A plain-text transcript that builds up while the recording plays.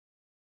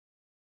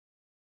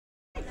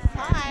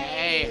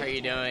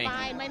you doing?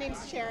 Fine. My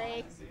name's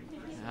Cherry.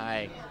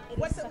 Hi.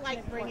 What's it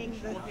like bringing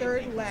the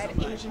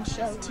third-led Asian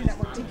show to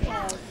Network TV?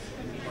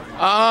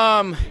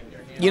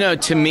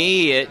 To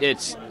me,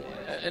 it's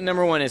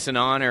number one. It's an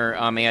honor.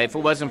 I mean, if it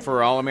wasn't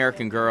for All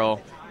American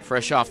Girl,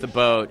 Fresh Off the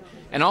Boat,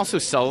 and also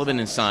Sullivan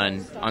and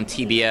Son on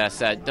TBS,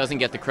 that doesn't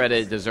get the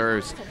credit it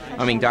deserves.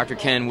 I mean, Dr.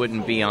 Ken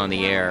wouldn't be on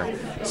the air.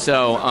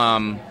 So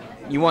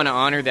you want to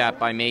honor that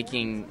by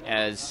making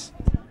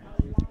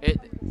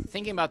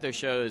thinking about those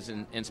shows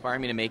and inspired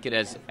me to make it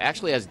as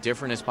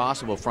different as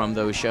possible from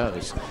those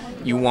shows.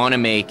 You want to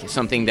make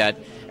something that,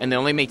 and the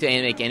only make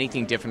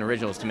anything different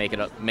original is to make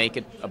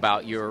it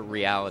about your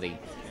reality.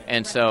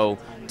 And so,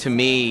 to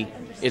me,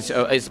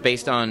 it's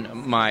based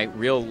on my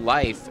real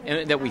life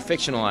that we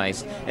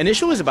fictionalized.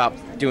 Initially, it was about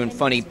doing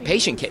funny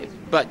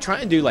but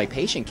trying to do like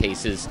patient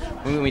cases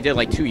when we did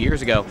like 2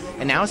 years ago.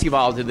 And now it's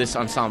evolved to this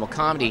ensemble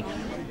comedy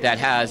that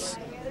has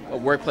a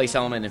workplace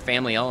element and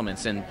family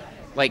elements. And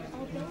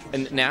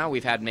now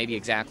we've had maybe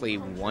exactly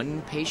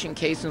one patient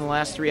case in the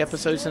last 3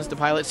 episodes since the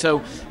pilot.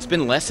 So it's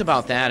been less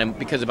about that and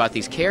because about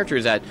these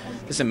characters that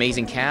this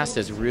amazing cast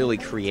has really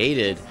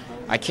created.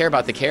 I care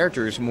about the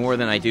characters more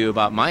than I do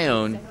about my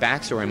own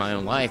backstory, my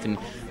own life. And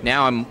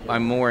now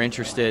I'm more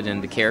interested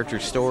in the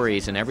characters'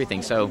 stories and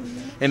everything. So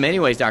in many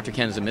ways, Dr.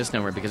 Ken is a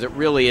misnomer because it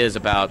really is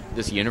about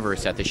this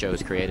universe that the show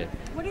has created.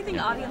 What do you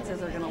think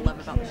audiences are going to love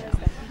about the show?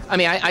 I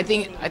mean, I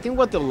think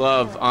what they'll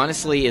love,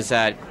 honestly, is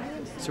that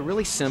it's a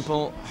really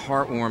simple,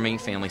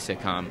 heartwarming family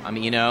sitcom. I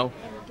mean,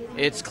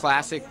 it's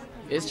classic.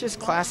 It's just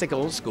classic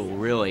old school,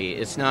 really.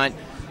 It's not,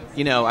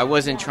 I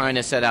wasn't trying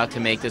to set out to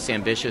make this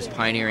ambitious,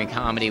 pioneering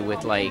comedy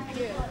with,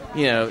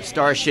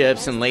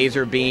 starships and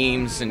laser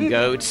beams and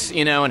goats,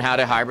 and how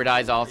to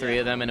hybridize all 3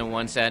 of them into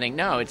one setting.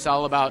 No, it's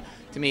all about,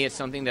 to me, it's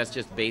something that's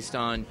just based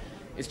on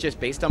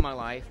my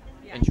life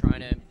and trying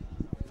to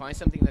find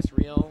something that's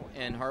real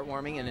and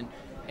heartwarming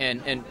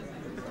and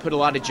put a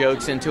lot of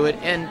jokes into it,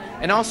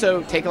 and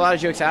also take a lot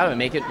of jokes out of it,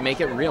 make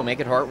it real, make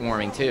it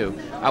heartwarming too.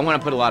 I want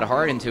to put a lot of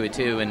heart into it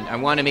too, and I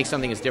want to make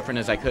something as different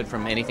as I could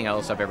from anything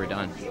else I've ever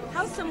done.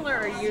 How similar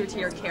are you to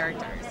your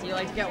characters? Do you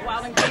like to get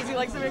wild and crazy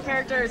like some of your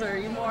characters, or are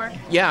you more?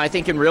 Yeah, I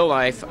think in real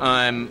life,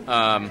 I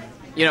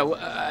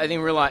think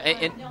in real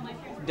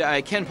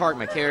life, Ken Park,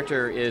 my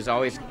character, is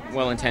always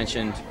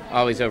well-intentioned,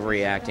 always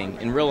overreacting.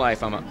 In real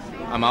life,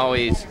 I'm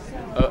always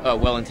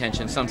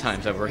well-intentioned,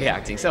 sometimes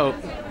overreacting. So.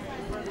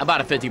 About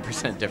a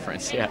 50%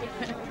 difference, yeah.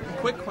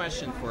 Quick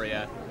question for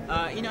you.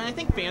 And I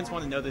think fans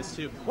want to know this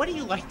too. What do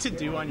you like to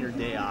do on your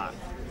day off?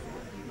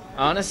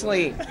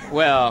 Honestly,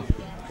 well,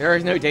 there are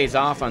no days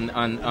off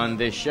on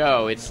this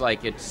show.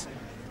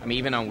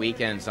 Even on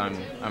weekends,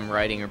 I'm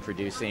writing or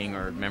producing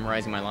or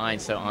memorizing my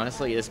lines. So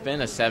honestly, it's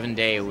been a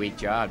 7-day-a-week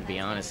job, to be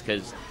honest,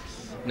 because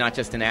not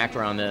just an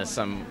actor on this.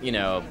 I'm,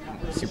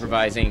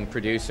 supervising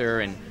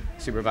producer and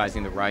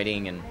supervising the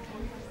writing, and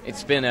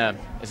it's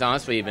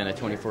honestly been a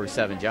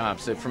 24/7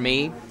 job. So for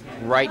me,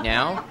 right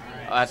now,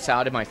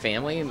 outside of my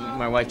family,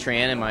 my wife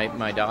Tran and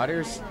my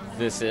daughters,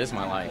 this is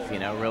my life.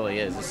 It really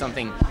is.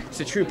 It's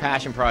a true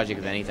passion project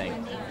of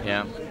anything.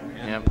 Yeah.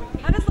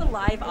 How does the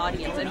live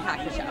audience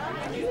impact the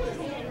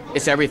show?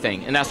 It's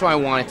everything, and that's why I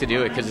wanted to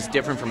do it, because it's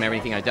different from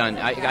everything I've done.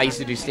 I used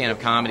to do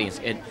stand-up comedy.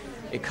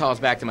 It calls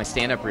back to my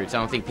stand-up roots. I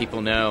don't think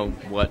people know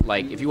what,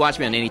 if you watch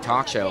me on any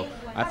talk show,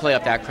 I play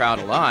up that crowd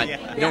a lot.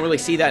 You don't really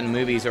see that in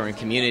movies or in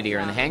Community or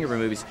in the Hangover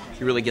movies.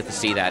 You really get to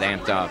see that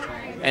amped up.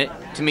 And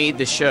to me,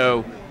 the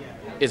show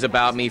is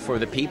about me for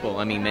the people,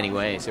 in many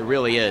ways. It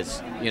really is,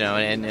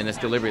 and it's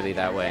deliberately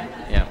that way,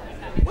 yeah.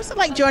 What's it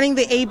like joining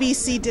the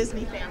ABC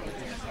Disney family?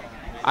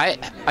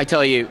 I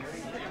tell you,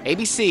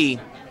 ABC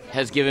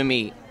has given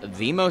me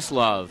the most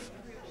love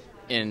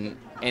in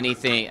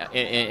anything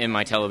in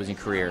my television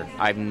career.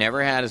 I've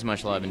never had as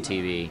much love in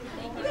TV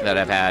that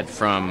I've had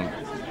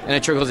and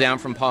it trickles down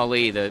from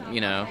Paley, the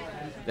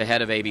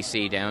head of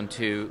ABC, down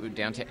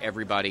to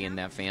everybody in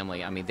that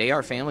family. I mean, they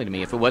are family to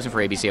me. If it wasn't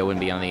for ABC, I wouldn't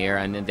be on the air.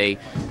 And the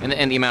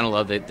amount of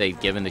love that they've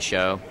given the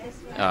show,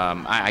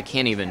 I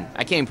can't even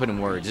put in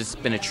words. It's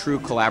been a true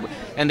collaboration,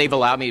 and they've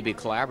allowed me to be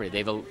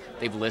collaborative.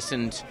 They've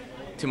listened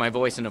to my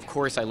voice, and of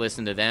course I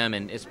listen to them,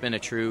 and it's been a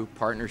true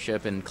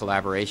partnership and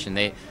collaboration.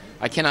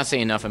 I cannot say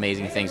enough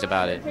amazing things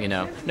about it.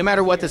 No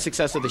matter what the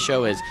success of the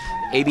show is,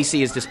 ABC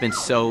has just been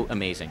so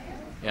amazing.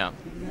 Yeah.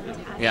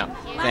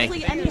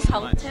 Lastly, any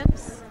health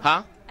tips?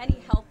 Huh? Any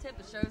health tip?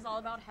 The show's all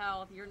about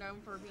health. You're known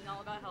for being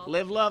all about health.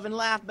 Live, love, and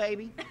laugh,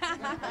 baby.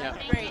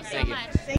 Great. Thank you.